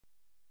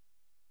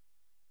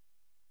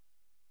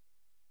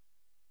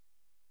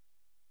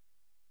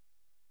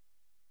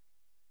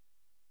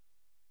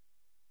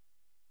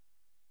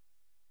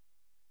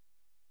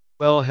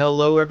Well,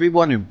 hello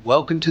everyone, and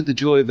welcome to the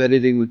Joy of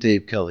Editing with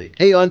Dave Kelly.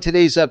 Hey, on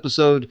today's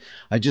episode,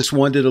 I just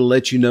wanted to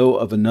let you know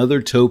of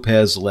another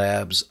Topaz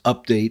Labs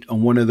update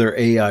on one of their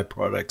AI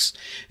products,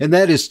 and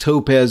that is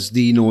Topaz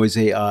DeNoise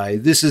Ai.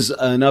 This is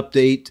an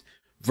update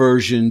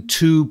version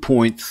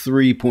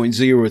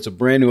 2.3.0. It's a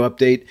brand new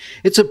update.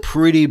 It's a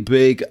pretty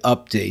big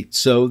update.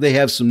 So they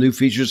have some new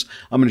features.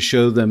 I'm going to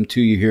show them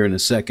to you here in a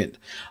second.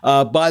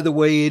 By the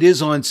way, it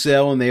is on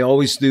sale, and they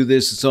always do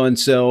this. It's on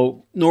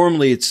sale.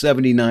 Normally it's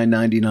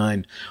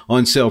 $79.99,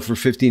 on sale for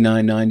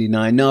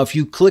 $59.99. Now, if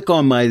you click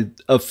on my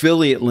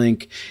affiliate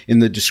link in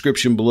the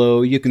description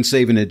below, you can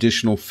save an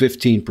additional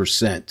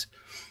 15%.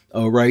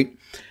 All right.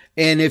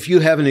 And if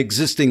you have an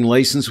existing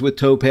license with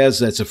Topaz,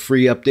 that's a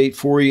free update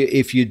for you.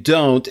 If you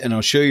don't, and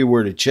I'll show you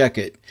where to check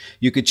it,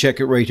 you could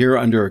check it right here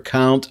under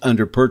Account,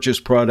 under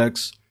Purchase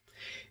Products.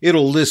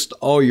 It'll list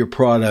all your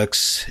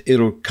products.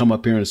 It'll come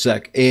up here in a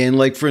sec. And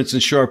like, for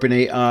instance, Sharpen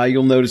AI,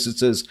 you'll notice it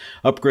says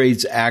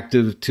upgrades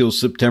active till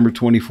September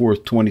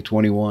 24th,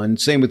 2021.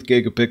 Same with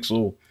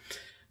Gigapixel,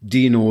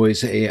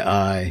 DeNoise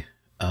AI,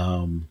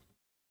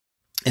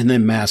 and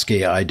then Mask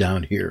AI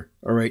down here.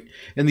 All right.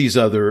 And these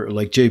other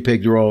like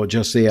JPEG Draw,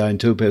 Just AI, and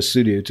Topaz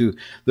Studio too.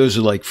 Those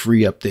are like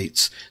free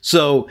updates.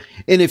 So,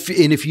 and if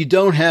you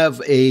don't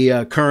have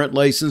a current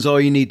license,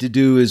 all you need to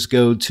do is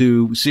go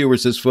to see where it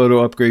says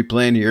photo upgrade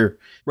plan here,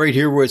 right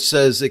here where it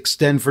says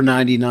extend for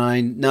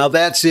 $99. Now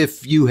that's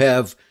if you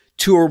have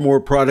two or more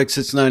products,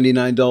 it's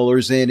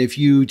 $99. And if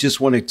you just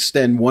want to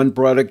extend one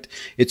product,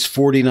 it's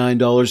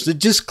 $49. So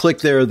just click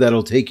there.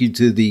 That'll take you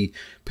to the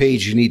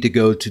page you need to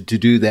go to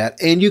do that.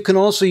 And you can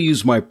also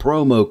use my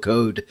promo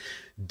code,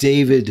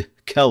 David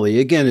Kelly.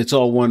 Again, it's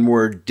all one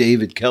word,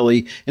 David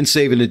Kelly, and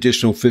save an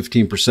additional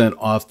 15%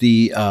 off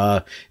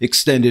the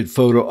extended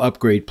photo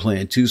upgrade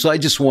plan too. So I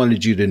just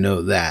wanted you to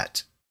know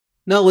that.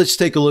 Now let's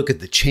take a look at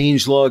the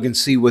changelog and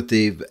see what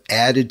they've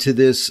added to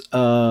this.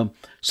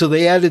 So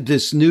they added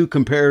this new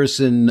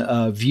comparison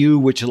view,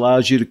 which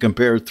allows you to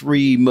compare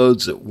 3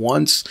 modes at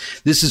once.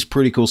 This is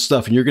pretty cool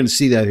stuff, and you're going to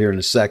see that here in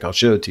a sec. I'll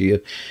show it to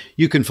you.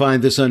 You can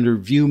find this under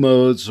View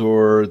Modes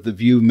or the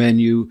View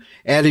menu.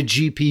 Added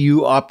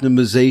GPU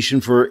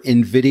optimization for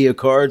Nvidia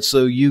cards.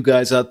 So you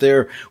guys out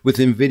there with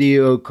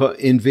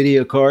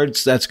Nvidia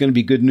cards, that's going to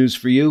be good news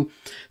for you.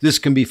 This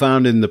can be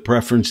found in the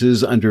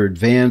Preferences under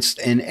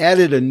Advanced, and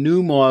added a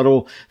new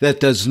model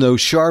that does no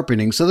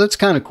sharpening. So that's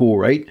kind of cool,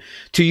 right?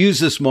 To use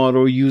this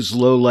model, use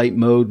low light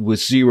mode with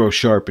 0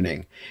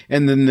 sharpening.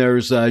 And then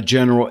there's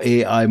general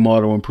AI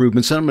model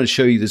improvements. And I'm going to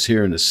show you this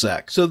here in a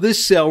sec. So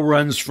this sale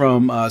runs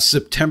from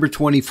September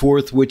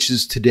 24th, which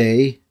is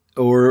today,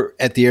 or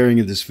at the airing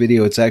of this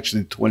video, it's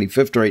actually the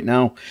 25th right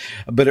now,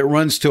 but it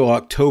runs till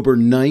October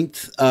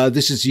 9th.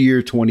 This is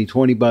year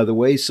 2020, by the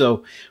way.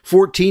 So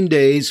 14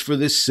 days for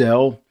this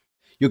sale.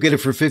 You'll get it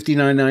for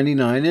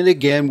 $59.99. And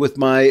again, with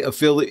my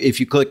affiliate, if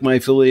you click my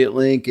affiliate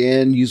link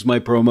and use my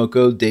promo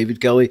code,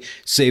 David Kelly,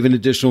 save an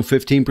additional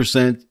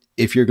 15%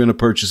 if you're going to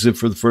purchase it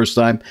for the first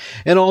time.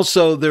 And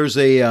also there's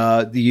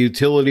the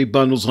utility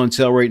bundles on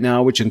sale right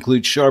now, which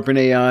include Sharpen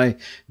AI,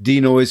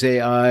 DeNoise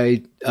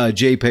AI,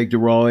 JPEG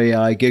Draw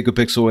AI,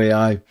 Gigapixel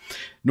AI.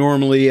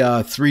 Normally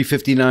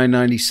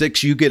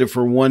 $359.96. You get it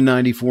for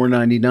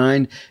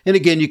 $194.99. And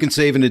again, you can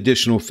save an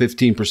additional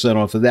 15%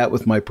 off of that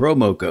with my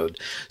promo code.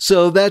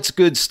 So that's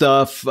good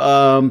stuff.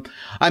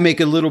 I make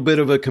a little bit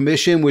of a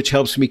commission, which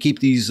helps me keep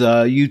these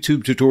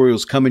YouTube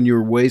tutorials coming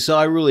your way. So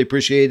I really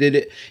appreciate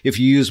it if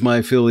you use my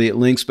affiliate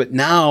links. But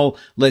now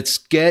let's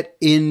get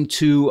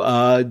into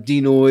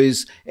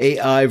DeNoise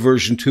AI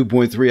version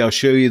 2.3. I'll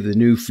show you the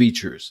new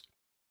features.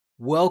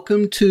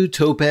 Welcome to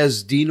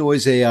Topaz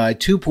DeNoise Ai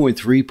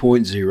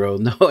 2.3.0.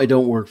 No, I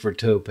don't work for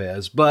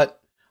Topaz,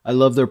 but I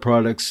love their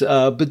products.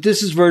 But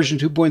this is version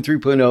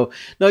 2.3.0.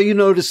 Now you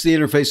notice the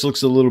interface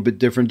looks a little bit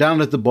different.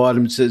 Down at the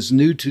bottom it says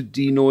new to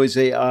DeNoise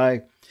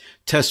AI,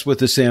 test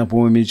with a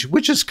sample image,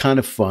 which is kind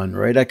of fun,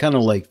 right? I kind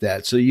of like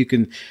that. So you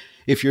can,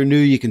 if you're new,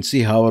 you can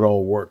see how it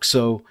all works.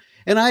 So,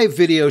 and I have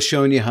videos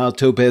showing you how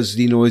Topaz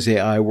DeNoise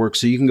AI works,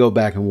 so you can go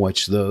back and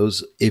watch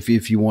those if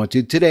you want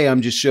to. Today,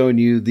 I'm just showing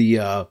you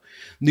the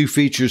new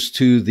features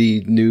to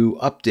the new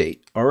update.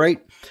 All right,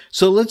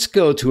 so let's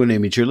go to an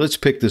image here. Let's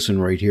pick this one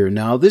right here.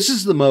 Now, this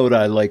is the mode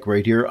I like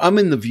right here. I'm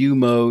in the view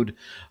mode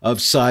of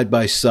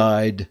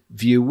side-by-side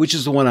view, which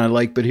is the one I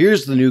like, but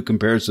here's the new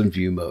comparison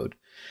view mode,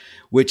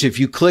 which if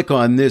you click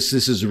on this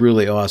is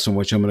really awesome,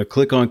 which I'm going to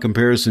click on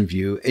comparison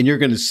view, and you're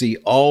going to see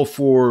all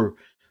 4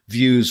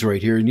 views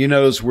right here. And you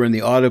notice we're in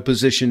the auto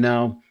position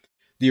now.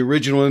 The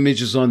original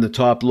image is on the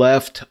top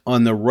left.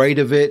 On the right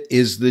of it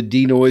is the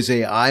DeNoise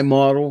AI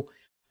model.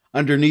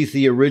 Underneath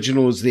the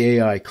original is the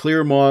AI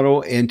clear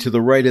model. And to the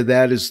right of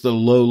that is the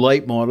low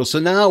light model. So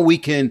now we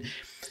can,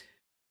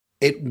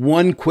 at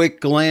one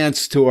quick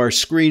glance to our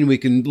screen, we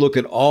can look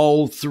at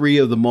all 3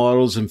 of the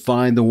models and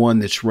find the one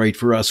that's right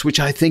for us, which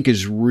I think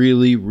is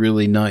really,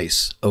 really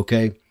nice.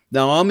 Okay.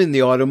 Now, I'm in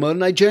the auto mode,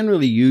 and I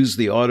generally use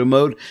the auto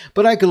mode,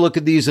 but I could look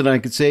at these and I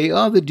could say,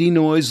 oh, the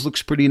DeNoise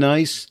looks pretty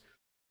nice.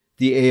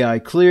 The AI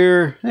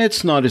Clear,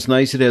 it's not as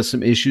nice. It has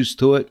some issues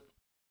to it.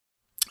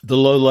 The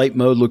low light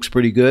mode looks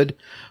pretty good.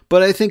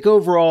 But I think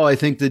overall, I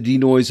think the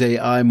DeNoise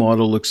Ai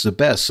model looks the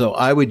best. So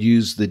I would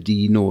use the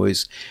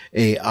DeNoise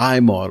Ai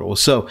model.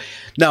 So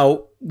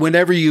now,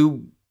 whenever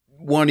you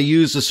want to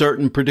use a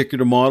certain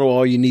particular model,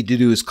 all you need to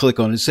do is click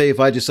on it. Say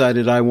if I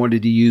decided I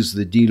wanted to use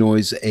the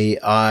DeNoise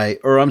Ai,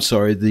 or I'm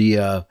sorry,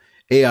 the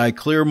AI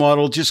Clear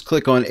model, just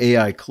click on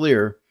AI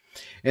Clear.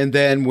 And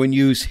then when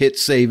you hit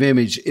save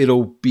image,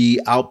 it'll be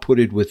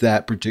outputted with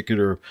that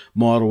particular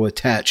model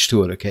attached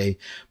to it, okay?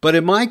 But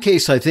in my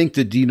case, I think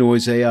the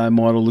DeNoise Ai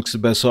model looks the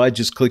best. So I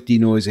just click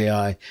DeNoise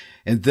Ai,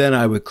 and then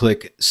I would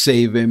click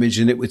save image,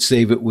 and it would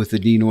save it with the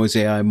DeNoise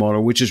Ai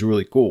model, which is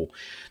really cool.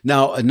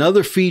 Now,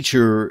 another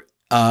feature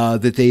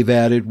that they've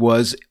added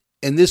was,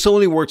 and this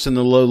only works in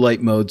the low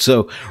light mode.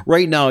 So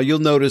right now you'll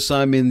notice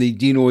I'm in the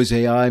DeNoise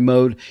Ai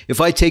mode.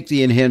 If I take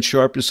the enhanced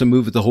sharpness and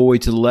move it the whole way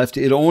to the left,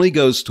 it only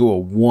goes to a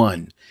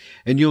 1.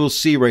 And you'll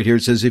see right here,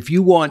 it says, if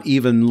you want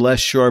even less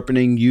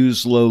sharpening,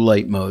 use low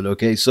light mode.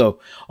 Okay, so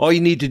all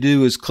you need to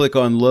do is click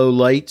on low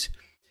light.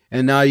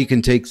 And now you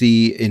can take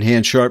the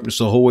enhanced sharpness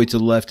the whole way to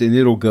the left, and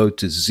it'll go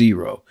to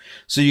 0.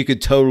 So you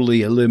could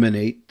totally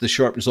eliminate the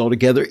sharpness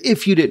altogether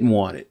if you didn't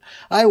want it.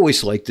 I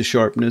always like the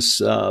sharpness,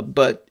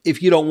 but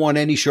if you don't want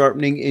any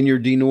sharpening in your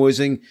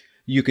denoising,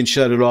 you can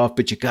shut it off,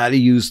 but you got to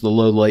use the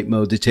low light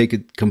mode to take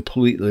it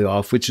completely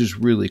off, which is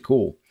really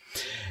cool.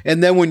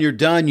 And then when you're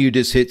done, you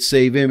just hit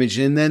save image.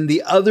 And then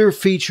the other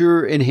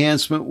feature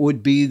enhancement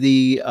would be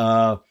the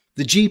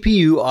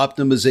GPU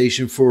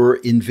optimization for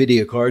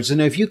Nvidia cards. And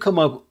if you come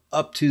up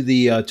to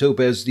the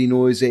Topaz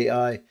DeNoise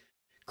Ai,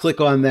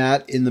 click on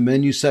that in the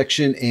menu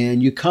section,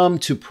 and you come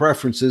to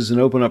preferences and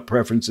open up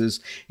preferences.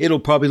 It'll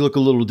probably look a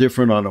little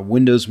different on a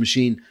Windows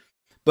machine,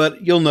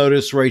 but you'll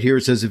notice right here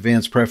it says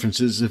advanced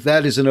preferences. If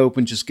that isn't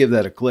open, just give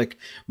that a click.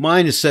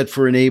 Mine is set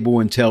for enable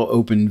until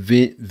open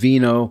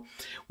Vino,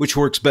 which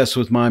works best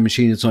with my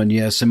machine. It's on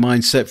yes, and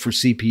mine's set for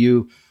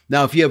CPU.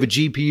 Now, if you have a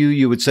GPU,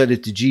 you would set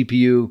it to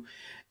GPU.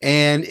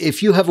 And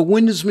if you have a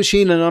Windows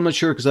machine, and I'm not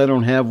sure because I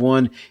don't have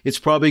one, it's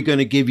probably going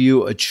to give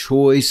you a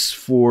choice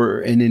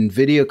for an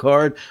Nvidia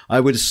card. I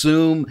would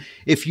assume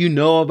if you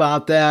know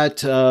about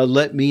that,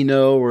 let me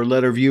know or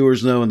let our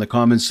viewers know in the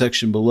comments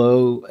section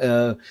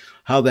below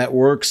how that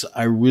works.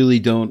 I really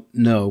don't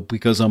know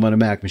because I'm on a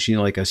Mac machine,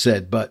 like I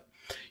said, but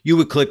you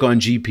would click on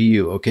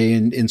GPU, okay,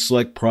 and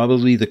select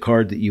probably the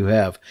card that you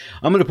have.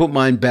 I'm going to put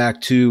mine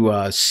back to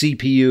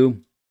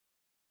CPU.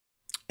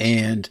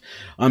 And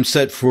I'm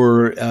set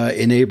for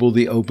enable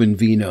the open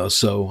Vino.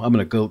 So I'm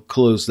going to go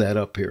close that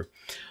up here.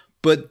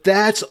 But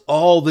that's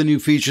all the new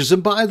features.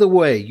 And by the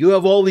way, you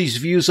have all these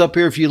views up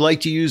here. If you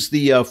like to use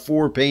the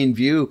 4-pane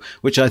view,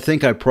 which I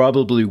think I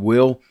probably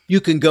will,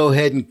 you can go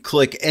ahead and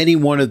click any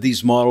one of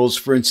these models.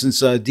 For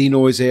instance,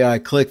 DeNoise Ai,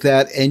 click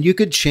that. And you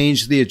could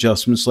change the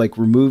adjustments like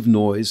remove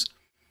noise,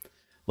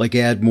 like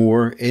add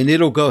more. And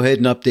it'll go ahead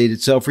and update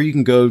itself. Or you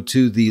can go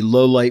to the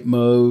low light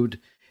mode.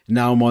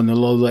 Now I'm on the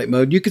low light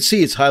mode. You can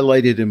see it's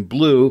highlighted in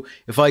blue.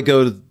 If I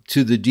go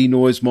to the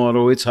DeNoise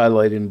model, it's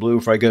highlighted in blue.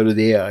 If I go to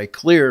the AI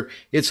Clear,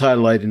 it's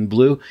highlighted in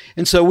blue.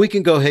 And so we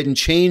can go ahead and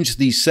change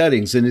these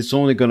settings, and it's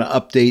only going to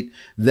update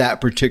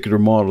that particular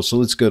model. So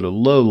let's go to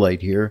low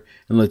light here,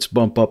 and let's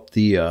bump up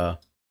the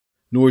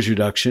noise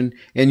reduction,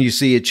 and you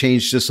see it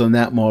changed just on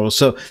that model.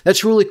 So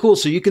that's really cool.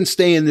 So you can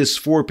stay in this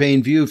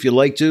 4-pane view if you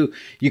like to.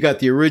 You got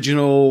the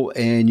original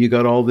and you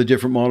got all the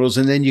different models,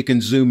 and then you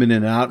can zoom in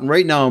and out. And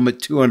right now I'm at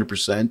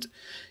 200%.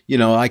 You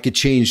know, I could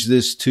change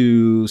this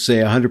to say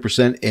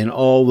 100% and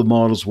all the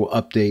models will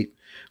update,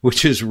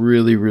 which is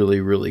really, really,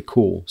 really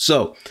cool.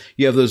 So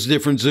you have those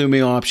different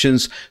zooming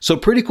options. So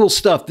pretty cool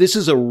stuff. This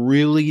is a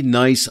really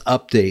nice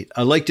update.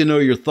 I'd like to know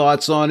your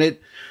thoughts on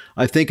it.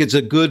 I think it's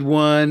a good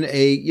one.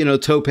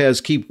 Topaz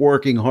keep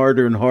working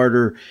harder and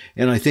harder,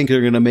 and I think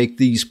they're going to make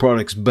these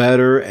products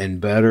better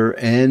and better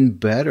and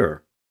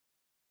better.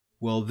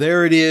 Well,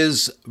 there it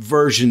is,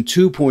 version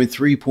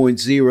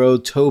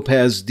 2.3.0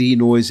 Topaz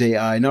DeNoise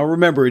Ai. Now,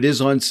 remember, it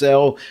is on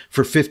sale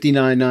for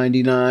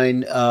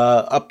 $59.99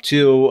 up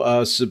till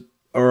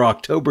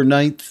October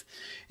 9th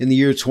in the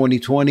year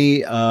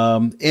 2020.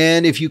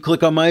 And if you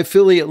click on my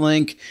affiliate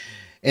link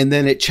and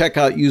then at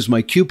checkout, use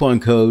my coupon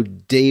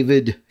code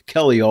David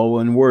Kelly, all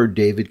one word,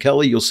 David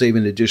Kelly, you'll save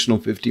an additional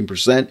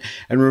 15%.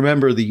 And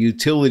remember, the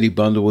utility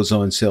bundle was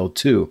on sale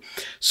too.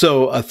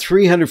 So a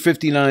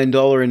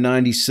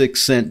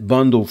 $359.96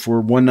 bundle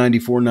for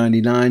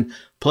 $194.99.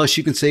 Plus,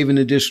 you can save an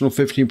additional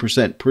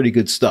 15%. Pretty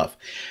good stuff.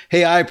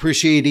 Hey, I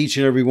appreciate each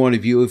and every one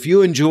of you. If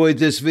you enjoyed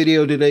this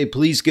video today,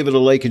 please give it a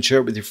like and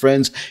share it with your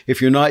friends.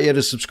 If you're not yet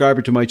a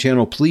subscriber to my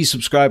channel, please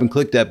subscribe and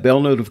click that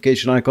bell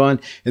notification icon.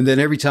 And then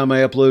every time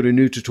I upload a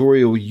new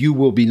tutorial, you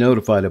will be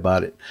notified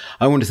about it.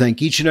 I want to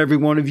thank each and every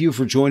one of you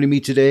for joining me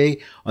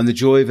today on The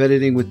Joy of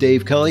Editing with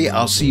Dave Kelly.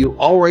 I'll see you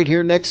all right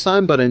here next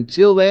time. But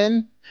until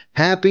then,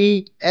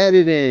 happy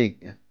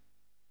editing.